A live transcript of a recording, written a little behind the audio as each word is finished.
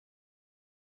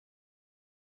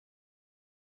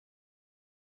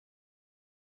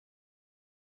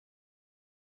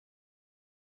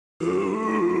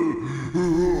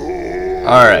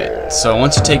Alright, so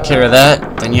once you take care of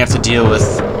that, then you have to deal with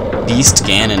Beast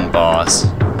Ganon boss.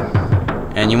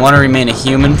 And you want to remain a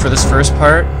human for this first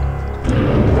part.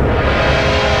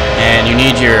 And you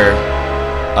need your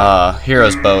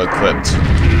hero's bow equipped.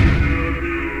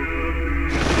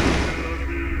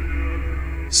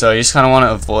 So you just kind of want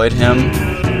to avoid him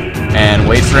and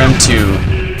wait for him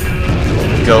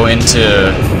to go into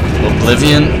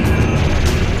oblivion,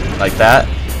 like that.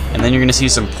 And then you're going to see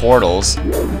some portals.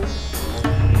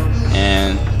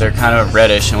 And they're kind of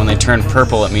reddish, and when they turn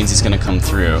purple it means he's going to come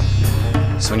through.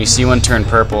 So when you see one turn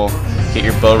purple, get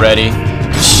your bow ready,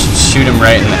 shoot him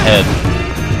right in the head,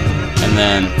 and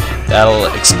then that'll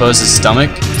expose his stomach,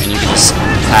 and you can just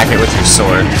hack it with your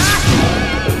sword.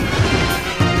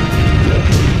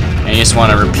 And you just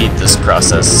want to repeat this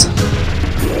process.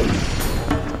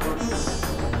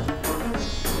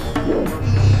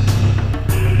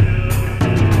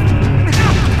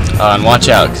 And watch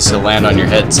out, because he'll land on your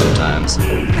head sometimes.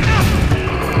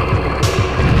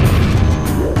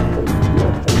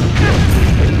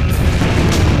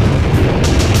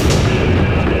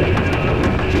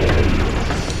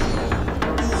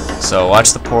 So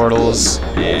watch the portals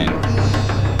and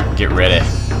get ready.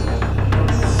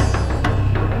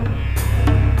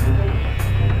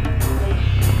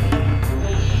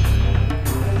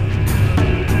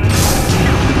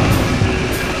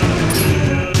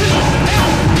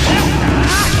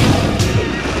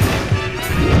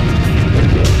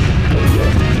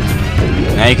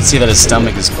 Now you can see that his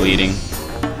stomach is bleeding.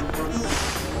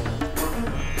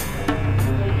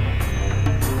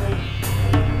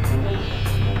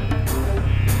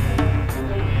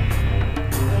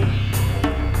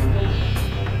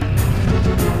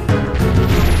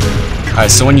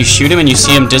 Alright, so when you shoot him and you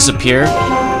see him disappear,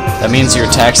 that means your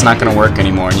attack's not going to work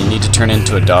anymore and you need to turn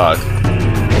into a dog.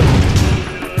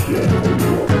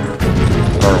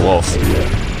 Or a wolf.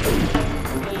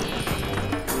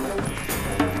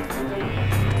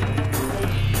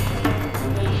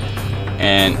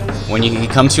 And when he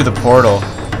comes through the portal,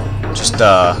 just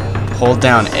hold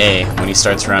down A when he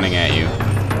starts running at you.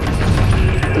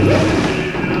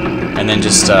 And then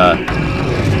just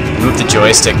move the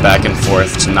joystick back and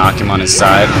forth to knock him on his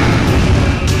side.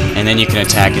 And then you can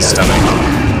attack his stomach.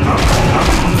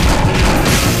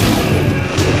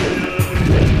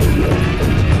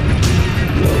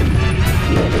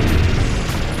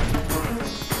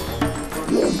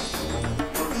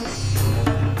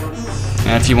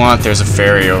 And if you want, there's a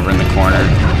fairy over in the corner.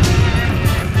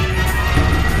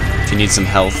 If you need some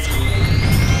health.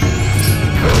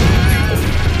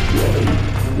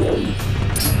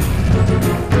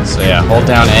 So yeah, hold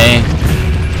down A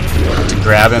to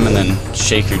grab him and then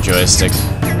shake your joystick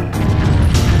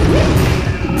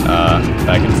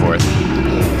back and forth.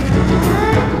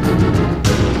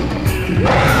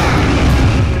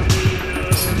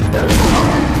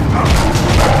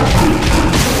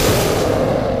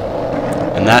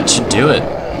 And that should do it.